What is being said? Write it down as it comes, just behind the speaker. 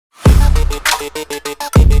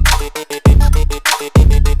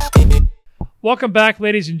Welcome back,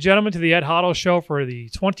 ladies and gentlemen, to the Ed Hottle Show for the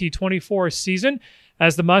 2024 season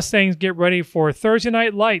as the Mustangs get ready for Thursday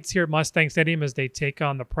night lights here at Mustang Stadium as they take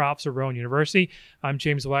on the Profs of Rowan University. I'm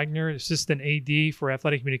James Wagner, Assistant AD for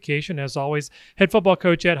Athletic Communication. As always, head football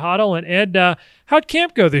coach Ed Hottle. And Ed, how'd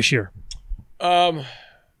camp go this year?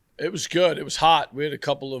 It was good. It was hot. We had a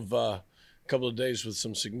couple of days with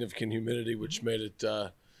some significant humidity, which made it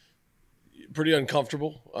pretty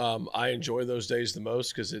uncomfortable. I enjoy those days the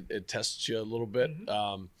most because it tests you a little bit.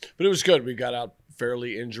 But it was good. We got out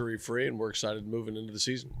fairly injury-free, and we're excited moving into the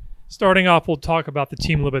season. Starting off, we'll talk about the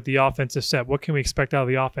team a little bit, the offensive set. What can we expect out of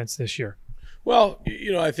the offense this year? Well,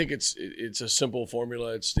 I think it's a simple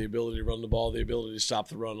formula. It's the ability to run the ball, the ability to stop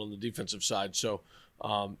the run on the defensive side. So,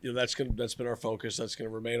 that's been our focus. That's going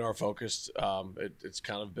to remain our focus. It's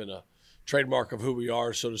kind of been a trademark of who we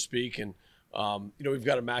are, so to speak. And we've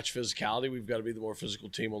got to match physicality. We've got to be the more physical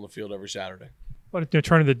team on the field every Saturday. But in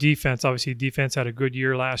turn of the defense, obviously defense had a good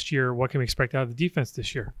year last year. What can we expect out of the defense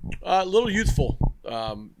this year? A little youthful.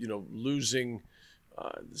 Losing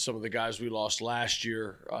some of the guys we lost last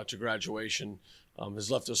year to graduation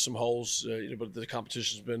has left us some holes. But the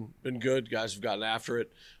competition's been good. Guys have gotten after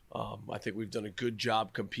it. I think we've done a good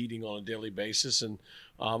job competing on a daily basis, and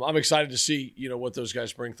I'm excited to see what those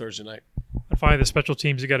guys bring Thursday night. And finally, the special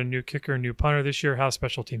teams. You got a new kicker, a new punter this year. How's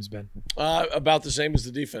special teams been? About the same as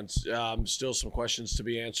the defense. Still some questions to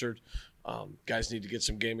be answered. Guys need to get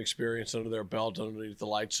some game experience under their belt, underneath the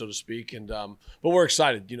lights, so to speak. And but we're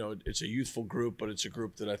excited. It's a youthful group, but it's a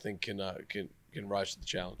group that I think can rise to the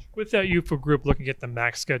challenge. With that youthful group, looking at the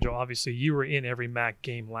MAC schedule, obviously you were in every MAC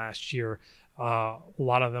game last year. A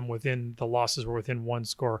lot of them within the losses were within one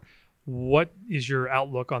score. What is your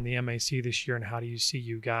outlook on the MAC this year, and how do you see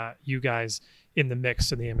you guys in the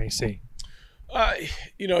mix of the MAC?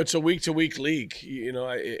 It's a week-to-week league.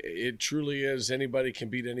 It truly is. Anybody can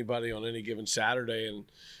beat anybody on any given Saturday, and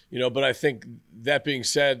but I think that being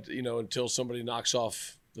said, until somebody knocks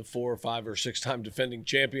off the 4 or 5 or 6 time defending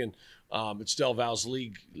champion, it's Del Val's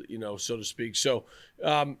league, so to speak. So,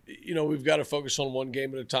 we've got to focus on one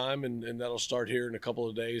game at a time, and that'll start here in a couple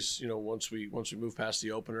of days, once we move past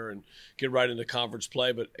the opener and get right into conference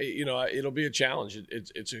play. But, it'll be a challenge.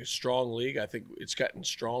 It's a strong league. I think it's gotten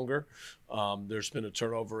stronger. There's been a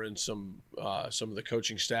turnover in some of the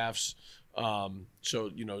coaching staffs.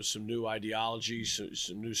 So, some new ideologies,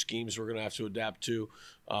 some new schemes we're going to have to adapt to.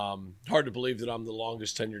 Hard to believe that I'm the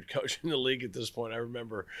longest tenured coach in the league at this point. I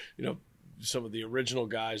remember, some of the original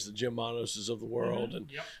guys, the Jim Monoses of the world, and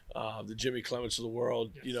the Jimmy Clements of the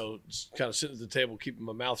world, kind of sitting at the table, keeping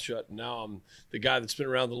my mouth shut. And now I'm the guy that's been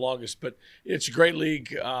around the longest. But it's a great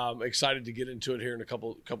league. Excited to get into it here in a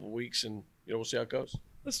couple of weeks, and we'll see how it goes.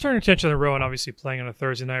 Let's turn attention to Rowan, obviously playing on a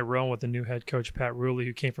Thursday night. Rowan with the new head coach, Pat Ruley,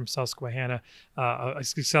 who came from Susquehanna, a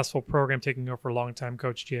successful program taking over for longtime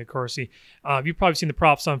coach Jay Corsi. You've probably seen the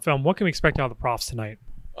Profs on film. What can we expect out of the Profs tonight?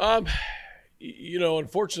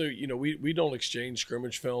 Unfortunately, we don't exchange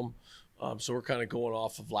scrimmage film. So we're kind of going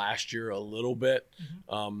off of last year a little bit.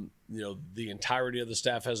 The entirety of the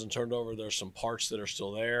staff hasn't turned over. There's some parts that are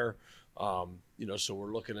still there. So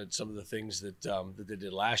we're looking at some of the things that they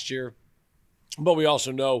did last year. But we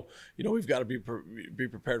also know, we've got to be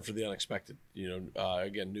prepared for the unexpected.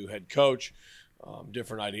 Again, new head coach,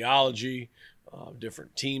 different ideology,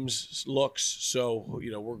 different teams looks. So,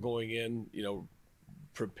 we're going in,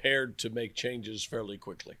 prepared to make changes fairly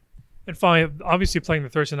quickly. And finally, obviously playing the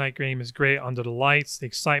Thursday night game is great under the lights, the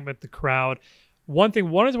excitement, the crowd. What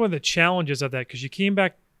is one of the challenges of that? Because you came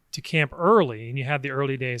back to camp early and you had the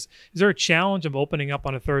early days. Is there a challenge of opening up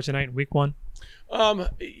on a Thursday night in week 1? I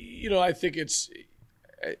think it's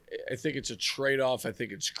a trade-off. I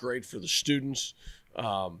think it's great for the students.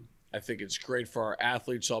 I think it's great for our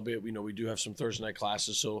athletes, albeit we do have some Thursday night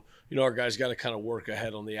classes. So, our guys got to kind of work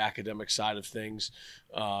ahead on the academic side of things.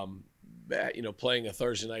 Playing a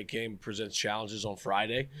Thursday night game presents challenges on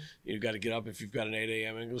Friday. You've got to get up. If you've got an 8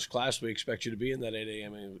 a.m. English class, we expect you to be in that 8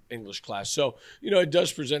 a.m. English class. So, it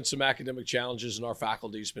does present some academic challenges, and our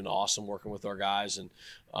faculty's been awesome working with our guys. And,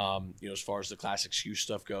 as far as the class excuse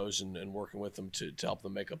stuff goes and working with them to help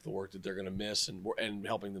them make up the work that they're going to miss and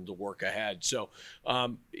helping them to work ahead. So,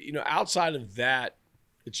 outside of that,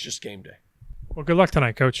 it's just game day. Well, good luck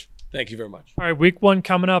tonight, Coach. Thank you very much. All right, week 1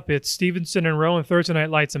 coming up. It's Stevenson and Rowan Thursday night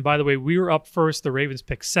lights. And by the way, we were up first. The Ravens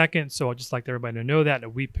picked second. So I'd just like everybody to know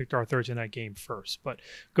that we picked our Thursday night game first. But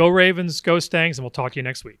go Ravens, go Stangs, and we'll talk to you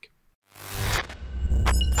next week.